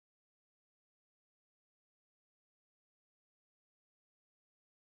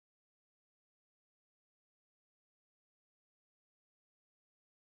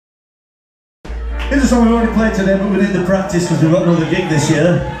Here's a song we've already played today, but we need the practice because we've got another gig this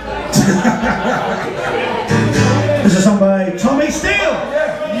year. This is a song by Tommy Steele.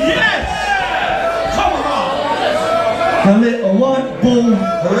 Yes! Come on! A little white bull.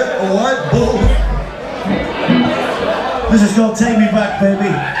 A little white bull. This is called Take Me Back, baby.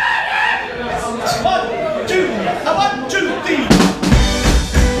 1, 2, 1, 2, 3.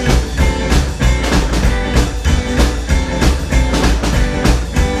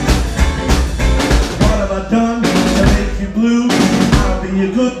 Done to make you blue. I'll be a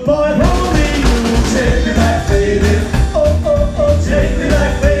good boy for me. Take me back, baby. Oh, oh, oh, take me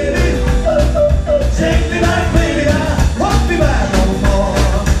back, baby. Oh, oh, oh, take me back, baby. I won't be back no more.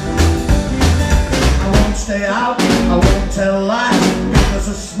 I won't stay out, I won't tell lies. Give us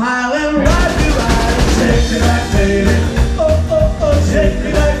a smile and ride you right. Take me back, baby. Oh, oh, oh, take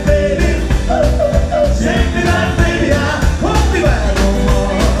me back, baby. Oh, oh, oh, take me back, baby. I won't be back no more.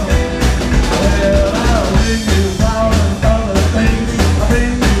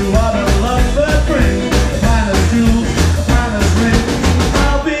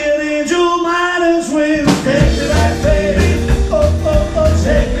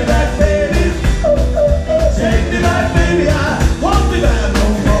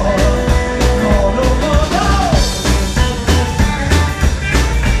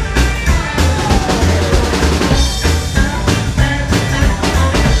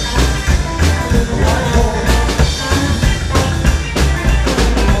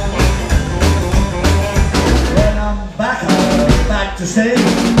 To stay,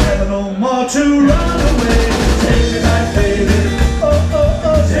 never no more to run away. Take me back, baby. Oh, oh,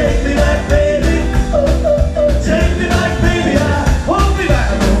 oh, take me back, baby. Oh, oh, oh, take me back, baby. I won't be back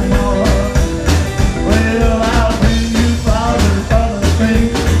no more. Well, I'll bring you flowers and other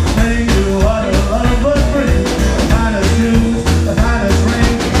things. Bring you what a love would bring. The finest shoes, the finest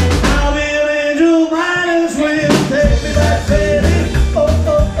ring. I'll be an angel minus wings. Take me back, baby. Oh,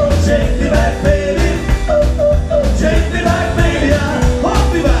 oh, oh, take me back, baby. Oh, oh, oh, take me back, baby.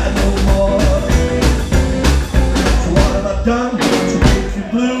 Done to make you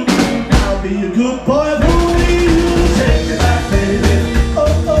blue. I'll be a good boy for you.